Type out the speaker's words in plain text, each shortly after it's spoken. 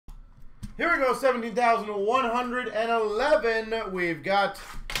Here we go, 17,111. We've got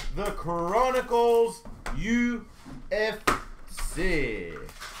the Chronicles UFC.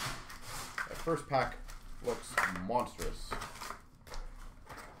 That first pack looks monstrous.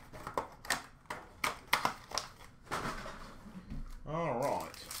 All right.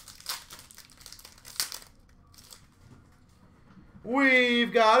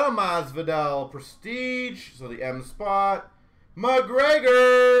 We've got a Masvidal Prestige, so the M spot.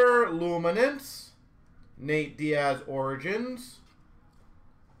 McGregor Luminance. Nate Diaz Origins.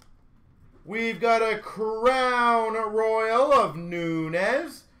 We've got a Crown Royal of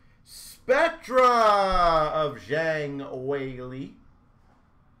Nunes. Spectra of Zhang Weili.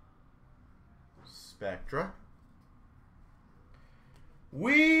 Spectra.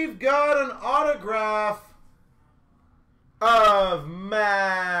 We've got an autograph of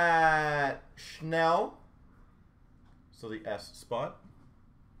Matt Schnell. So the S spot.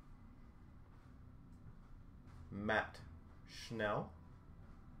 Matt Schnell.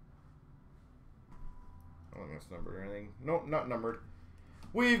 I don't think it's numbered or anything. Nope, not numbered.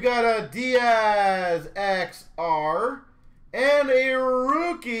 We've got a Diaz XR and a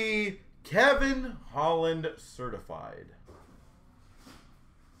rookie Kevin Holland certified.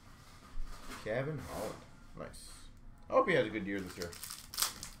 Kevin Holland. Nice. I hope he has a good year this year.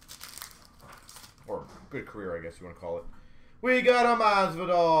 Or good career, I guess you want to call it. We got a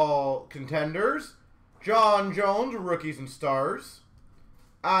Masvidal Contenders. John Jones, Rookies and Stars.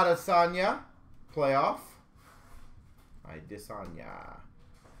 Adesanya, Playoff. Adesanya.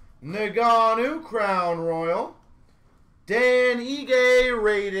 Naganu, Crown Royal. Dan Ige,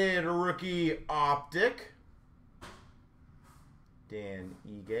 Rated Rookie Optic. Dan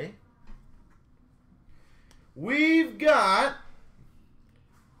Ige. We've got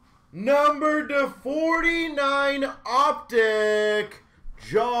number /49 Optic,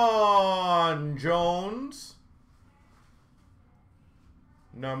 John Jones.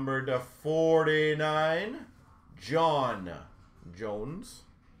 Number /49, John Jones.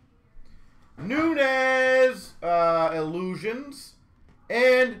 Nunes Illusions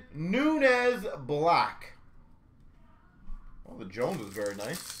and Nunes Black. Well, the Jones is very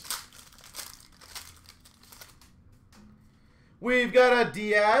nice. We've got a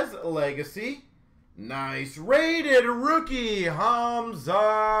Diaz Legacy. Nice. Rated Rookie,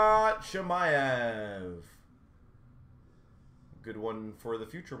 Khamzat Chimaev. Good one for the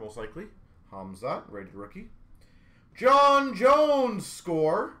future, most likely. Khamzat, Rated Rookie. John Jones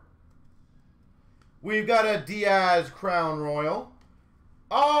Score. We've got a Diaz Crown Royal.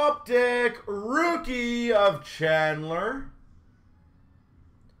 Optic Rookie of Chandler.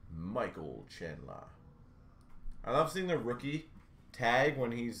 Michael Chandler. I love seeing the rookie tag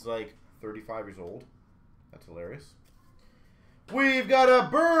when he's like 35 years old. That's hilarious. We've got a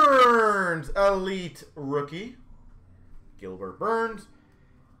Burns Elite Rookie. Gilbert Burns.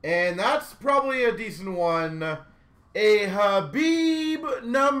 And that's probably a decent one. A Habib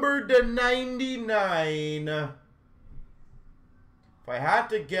number /99. If I had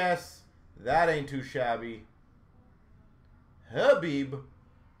to guess, that ain't too shabby. Habib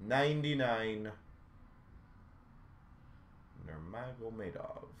 99.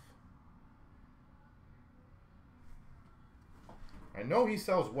 Nurmagomedov. I know he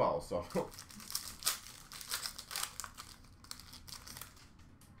sells well, so.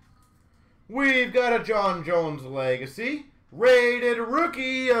 We've got a John Jones Legacy. Rated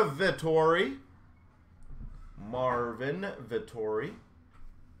Rookie of Vettori. Marvin Vettori.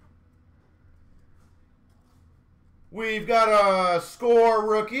 We've got a Score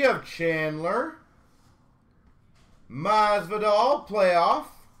Rookie of Chandler. Masvidal Playoff.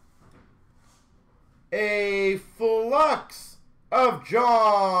 A Flux of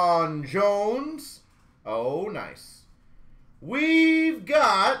John Jones. Oh, nice. We've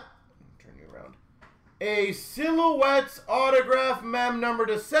got, turn you around, a Silhouettes Autograph Mem number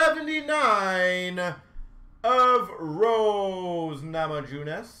 /79 of Rose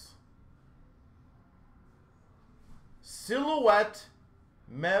Namajunas. Silhouette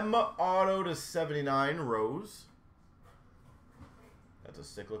Mem Auto /79 Rose. That's a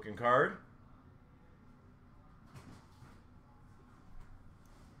sick looking card.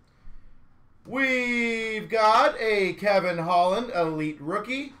 We've got a Kevin Holland Elite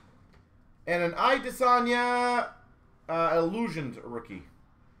Rookie and an Adesanya Illusions Rookie.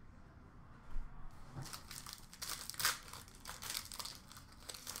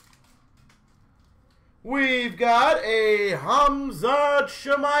 We've got a Khamzat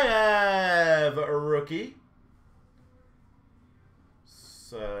Chimaev Rookie.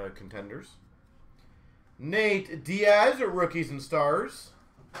 Contenders. Nate Diaz, Rookies and Stars.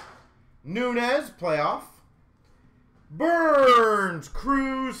 Nunez, playoff. Burns,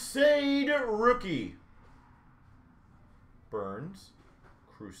 Crusade rookie. Burns,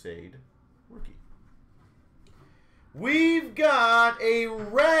 Crusade rookie. We've got a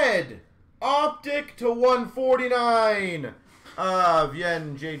red optic to 149 of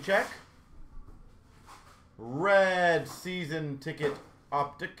Yen Jacek. Red season ticket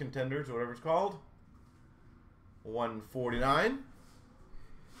optic contenders, or whatever it's called. 149.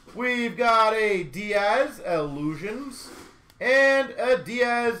 We've got a Diaz Illusions and a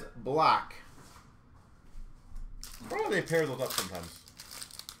Diaz Black. Why do they pair those up sometimes?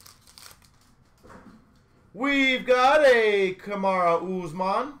 We've got a Kamara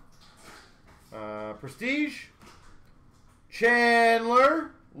Usman. Prestige.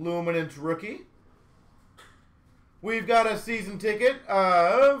 Chandler, Luminance rookie. We've got a season ticket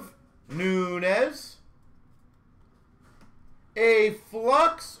of Nunez. A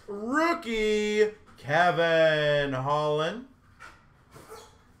Flux rookie, Kevin Holland.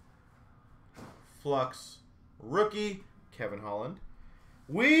 Flux rookie, Kevin Holland.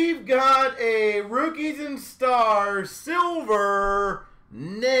 We've got a Rookies and Stars silver,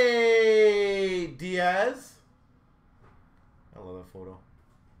 Nate Diaz. I love that photo.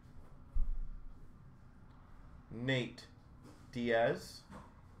 Nate Diaz,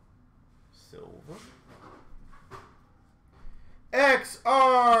 silver.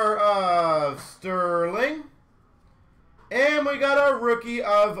 XR of Sterling. And we got a rookie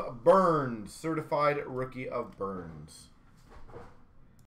of Burns. Certified rookie of Burns.